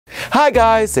Hi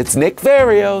guys, it's Nick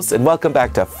Verreos and welcome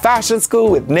back to Fashion School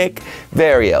with Nick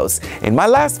Verreos. In my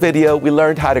last video, we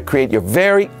learned how to create your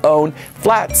very own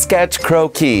flat sketch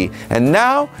croquis. And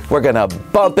now we're gonna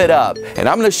bump it up and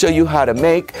I'm gonna show you how to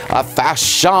make a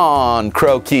fashion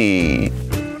croquis.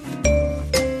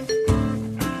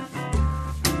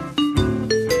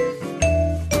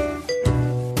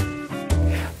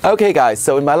 Okay guys,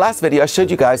 so in my last video I showed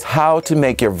you guys how to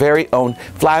make your very own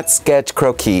flat sketch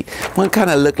croquis. One kind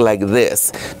of look like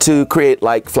this to create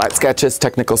like flat sketches,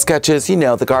 technical sketches, you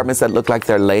know, the garments that look like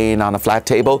they're laying on a flat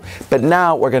table. But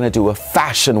now we're gonna do a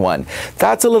fashion one.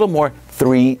 That's a little more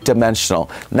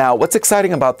three-dimensional. Now, what's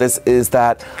exciting about this is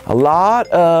that a lot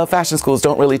of fashion schools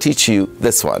don't really teach you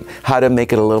this one, how to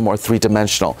make it a little more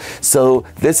three-dimensional. So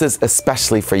this is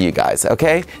especially for you guys,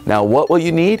 okay? Now, what will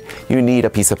you need? You need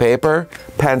a piece of paper,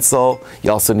 pencil,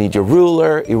 you also need your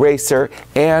ruler, eraser,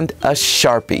 and a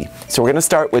Sharpie. So we're gonna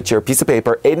start with your piece of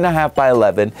paper, 8.5 by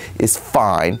 11 is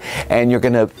fine, and you're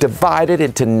gonna divide it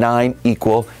into 9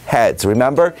 equal heads,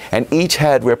 remember? And each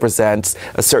head represents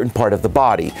a certain part of the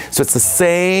body. So it's the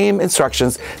same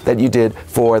instructions that you did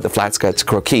for the flat sketch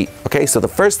croquis. Okay, so the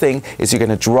first thing is you're going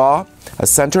to draw a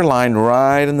center line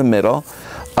right in the middle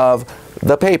of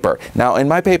the paper. Now in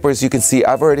my papers you can see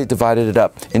I've already divided it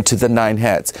up into the 9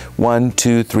 heads. 1,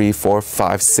 2, 3, 4,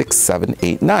 5, 6, 7,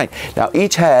 8, 9. Now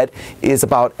each head is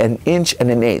about 1 inch and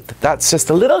 1/8. That's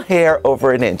just a little hair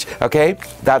over 1 inch, okay?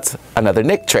 That's another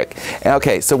Nick trick.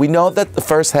 Okay, so we know that the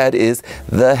first head is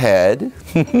the head,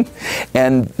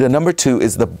 and the number 2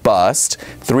 is the bust,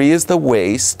 3 is the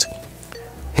waist,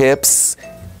 hips,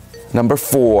 number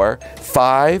 4,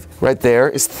 5 right there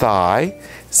is thigh,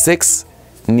 6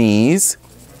 knees,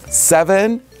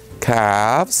 7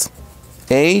 calves,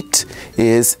 8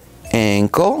 is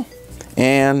ankle,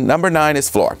 and number 9 is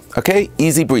floor. Okay,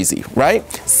 easy breezy, right?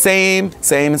 Same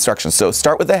instructions. So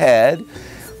start with the head.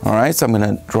 All right, so I'm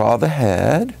going to draw the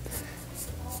head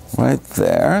right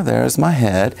there. There's my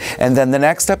head. And then the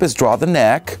next step is draw the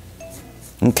neck.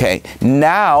 Okay,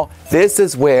 now this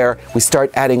is where we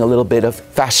start adding a little bit of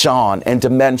fashion and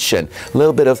dimension, a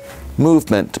little bit of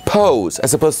movement, pose,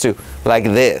 as opposed to like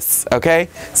this, okay?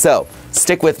 So,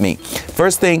 stick with me.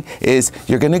 First thing is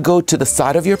you're gonna go to the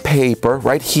side of your paper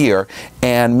right here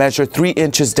and measure 3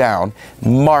 inches down,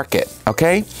 mark it,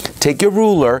 okay? Take your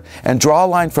ruler and draw a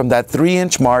line from that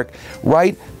 3-inch mark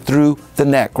right through the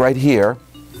neck right here,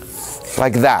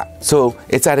 like that. So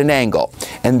it's at an angle.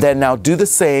 And then now do the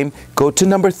same, go to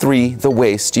number 3, the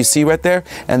waist, you see right there?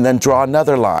 And then draw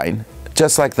another line,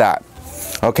 just like that.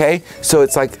 Okay, so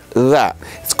it's like that.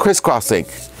 It's crisscrossing.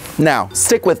 Now,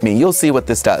 stick with me. You'll see what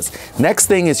this does. Next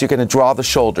thing is you're going to draw the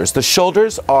shoulders. The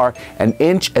shoulders are 1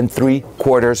 inch and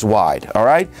 3/4 wide. All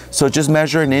right, so just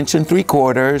measure 1 inch and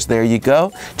 3/4. There you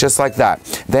go, just like that.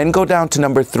 Then go down to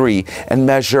number 3 and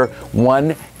measure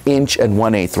 1 inch and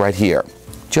 1/8 right here.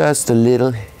 Just a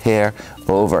little hair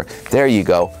over. There you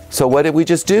go. So what did we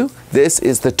just do? This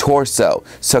is the torso.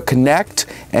 So connect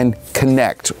and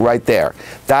connect right there.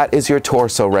 That is your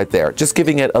torso right there. Just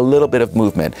giving it a little bit of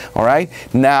movement. All right.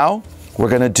 Now we're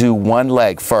going to do one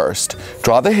leg first.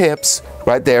 Draw the hips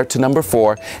right there to number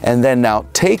 4. And then now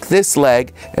take this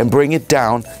leg and bring it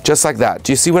down just like that.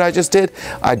 Do you see what I just did?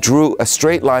 I drew a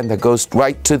straight line that goes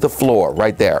right to the floor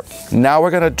right there. Now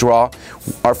we're going to draw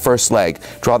our first leg.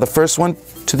 Draw the first one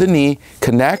to the knee,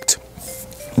 connect,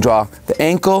 draw the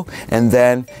ankle, and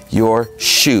then your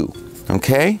shoe,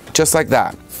 okay? Just like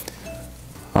that.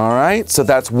 All right, so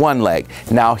that's one leg.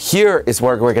 Now here is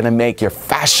where we're gonna make your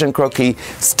fashion croquis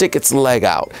stick its leg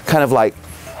out, kind of like,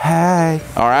 hey,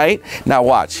 all right? Now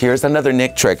watch, here's another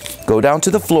Nick trick. Go down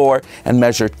to the floor and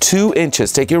measure 2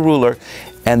 inches. Take your ruler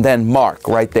and then mark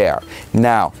right there.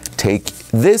 Now take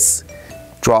this,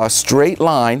 draw a straight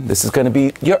line. This is gonna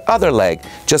be your other leg,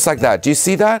 just like that. Do you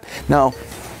see that? Now,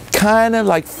 kind of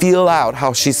like feel out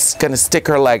how she's gonna stick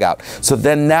her leg out. So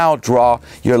then now draw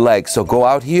your leg. So go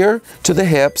out here to the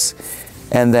hips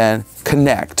and then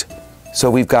connect. So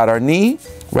we've got our knee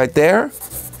right there,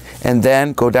 and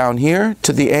then go down here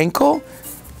to the ankle.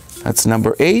 That's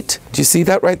number 8. Do you see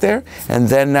that right there? And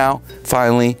then now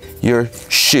finally your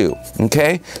shoe,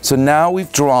 okay? So now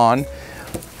we've drawn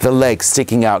the leg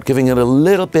sticking out, giving it a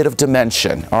little bit of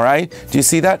dimension, all right? Do you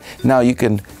see that? Now you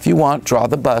can, if you want, draw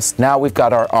the bust. Now we've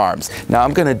got our arms. Now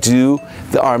I'm gonna do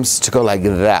the arms to go like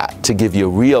that to give you a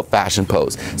real fashion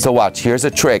pose. So watch, here's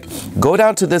a trick. Go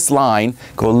down to this line,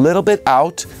 go a little bit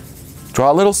out,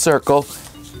 draw a little circle,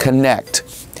 connect.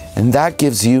 And that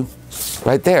gives you,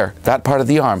 right there, that part of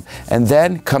the arm. And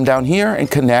then come down here and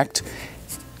connect,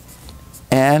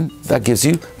 and that gives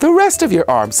you the rest of your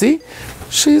arm, see?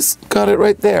 she's got it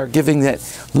right there, giving it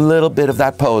a little bit of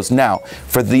that pose. Now,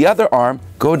 for the other arm,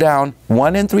 go down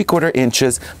 1 3/4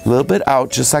 inches, a little bit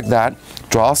out, just like that.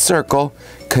 Draw a circle,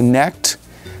 connect,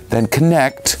 then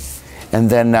connect, and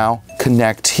then now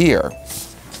connect here.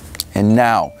 And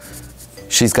now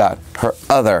she's got her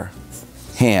other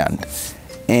hand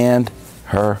and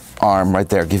her arm right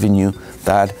there, giving you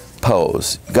that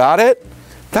pose. Got it?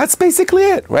 That's basically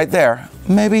it right there.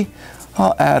 Maybe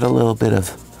I'll add a little bit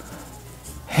of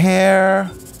hair,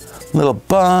 little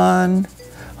bun,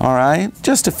 all right,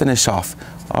 just to finish off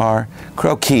our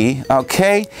croquis.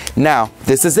 Okay, now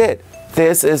this is it.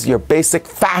 This is your basic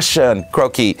fashion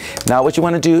croquis. Now what you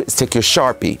want to do is take your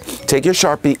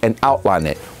Sharpie and outline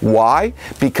it. Why?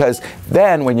 Because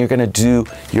then when you're going to do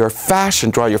your fashion,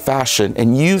 draw your fashion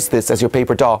and use this as your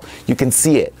paper doll, you can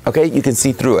see it, okay? You can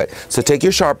see through it. So take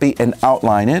your Sharpie and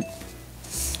outline it.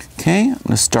 Okay, I'm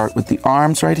going to start with the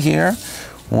arms right here.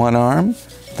 One arm,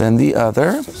 then the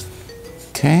other.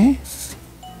 Okay.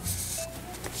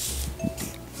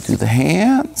 Do the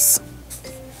hands.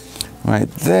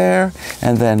 Right there,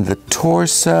 and then the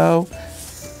torso,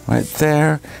 right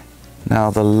there. Now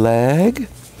the leg,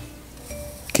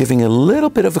 giving a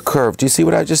little bit of a curve. Do you see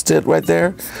what I just did right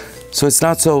there? So it's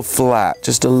not so flat,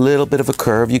 just a little bit of a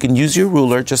curve. You can use your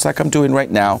ruler, just like I'm doing right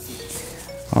now,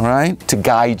 all right, to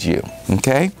guide you,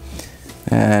 okay?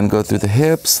 And go through the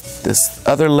hips, this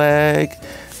other leg,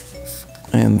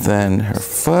 and then her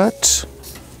foot,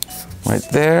 right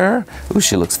there. Ooh,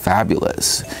 she looks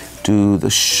fabulous. Do the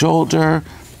shoulder,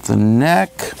 the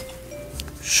neck,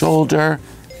 shoulder,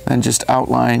 then just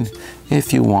outline,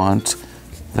 if you want,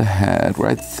 the head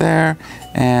right there,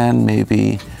 and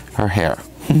maybe her hair.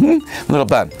 Little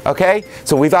bun, okay?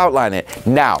 So we've outlined it.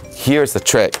 Now, here's the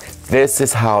trick. This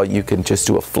is how you can just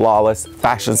do a flawless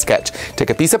fashion sketch.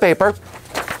 Take a piece of paper,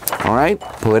 all right,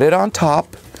 put it on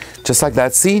top, just like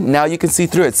that. See, now you can see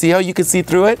through it. See how you can see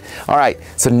through it? All right,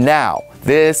 so now,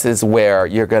 this is where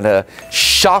you're gonna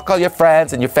shock all your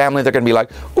friends and your family. They're gonna be like,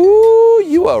 ooh,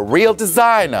 you a real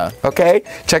designer, okay?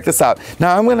 Check this out.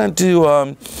 Now I'm gonna do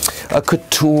a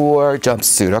couture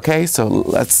jumpsuit, okay? So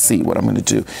let's see what I'm gonna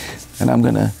do. And I'm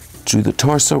gonna do the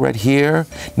torso right here.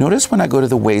 Notice when I go to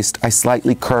the waist, I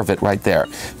slightly curve it right there.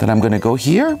 Then I'm gonna go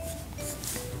here,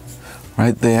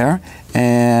 right there,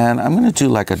 and I'm gonna do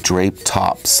like a drape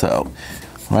top. So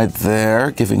right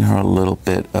there, giving her a little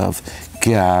bit of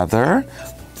gather.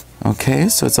 Okay,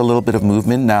 so it's a little bit of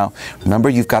movement. Now, remember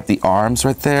you've got the arms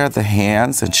right there, the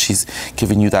hands, and she's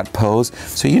giving you that pose.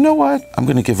 So you know what? I'm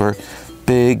gonna give her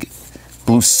big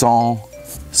blouson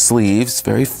sleeves,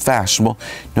 very fashionable.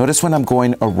 Notice when I'm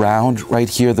going around right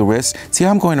here, the wrist. See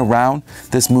how I'm going around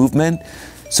this movement?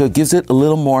 So it gives it a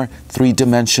little more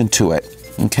three-dimension to it,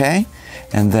 okay?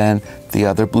 And then the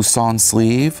other blouson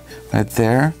sleeve right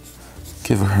there.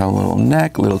 Give her a little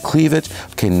neck, little cleavage.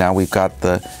 Okay, now we've got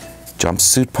the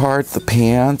jumpsuit part, the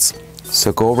pants.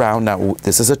 So go around. Now,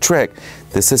 this is a trick.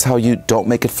 This is how you don't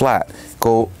make it flat.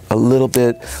 Go a little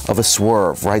bit of a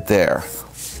swerve right there.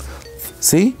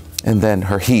 See? And then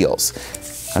her heels.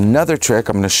 Another trick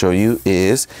I'm going to show you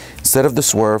is, instead of the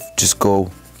swerve, just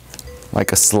go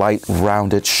like a slight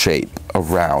rounded shape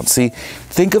around. See?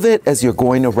 Think of it as you're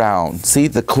going around. See?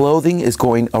 The clothing is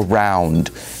going around.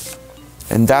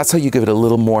 And that's how you give it a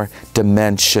little more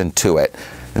dimension to it.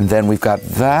 And then we've got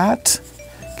that.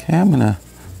 Okay, I'm gonna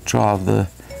draw the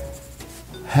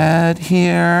head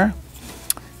here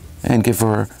and give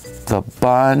her the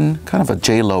bun, kind of a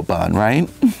J-Lo bun, right?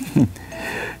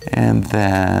 And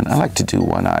then I like to do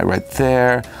one eye right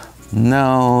there,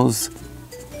 nose.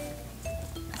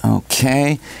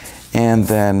 Okay, and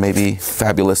then maybe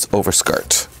fabulous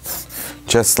overskirt.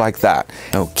 Just like that.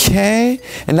 Okay,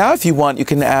 and now if you want, you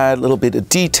can add a little bit of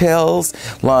details,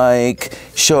 like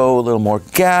show a little more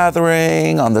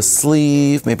gathering on the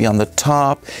sleeve, maybe on the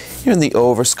top, here in the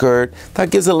overskirt. That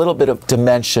gives a little bit of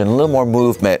dimension, a little more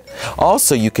movement.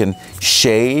 Also, you can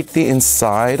shade the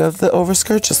inside of the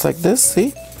overskirt, just like this,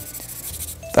 see?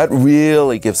 That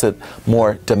really gives it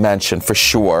more dimension for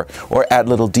sure. Or add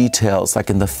little details, like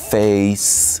in the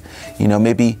face, you know,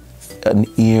 maybe an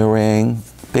earring,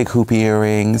 big hoop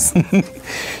earrings.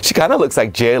 She kind of looks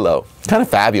like J-Lo, kind of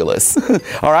fabulous.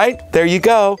 All right, there you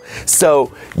go.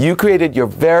 So you created your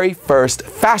very first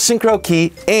fashion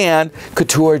croquis and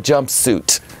couture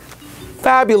jumpsuit.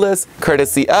 Fabulous,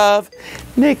 courtesy of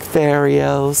Nick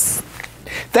Verreos.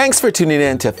 Thanks for tuning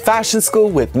in to Fashion School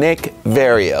with Nick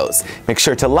Verreos. Make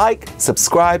sure to like,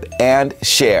 subscribe, and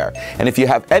share. And if you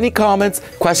have any comments,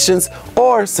 questions, or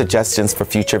or suggestions for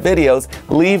future videos,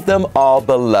 leave them all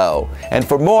below. And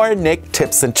for more Nick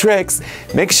tips and tricks,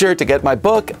 make sure to get my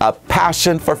book, A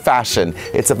Passion for Fashion.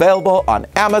 It's available on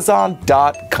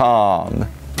Amazon.com.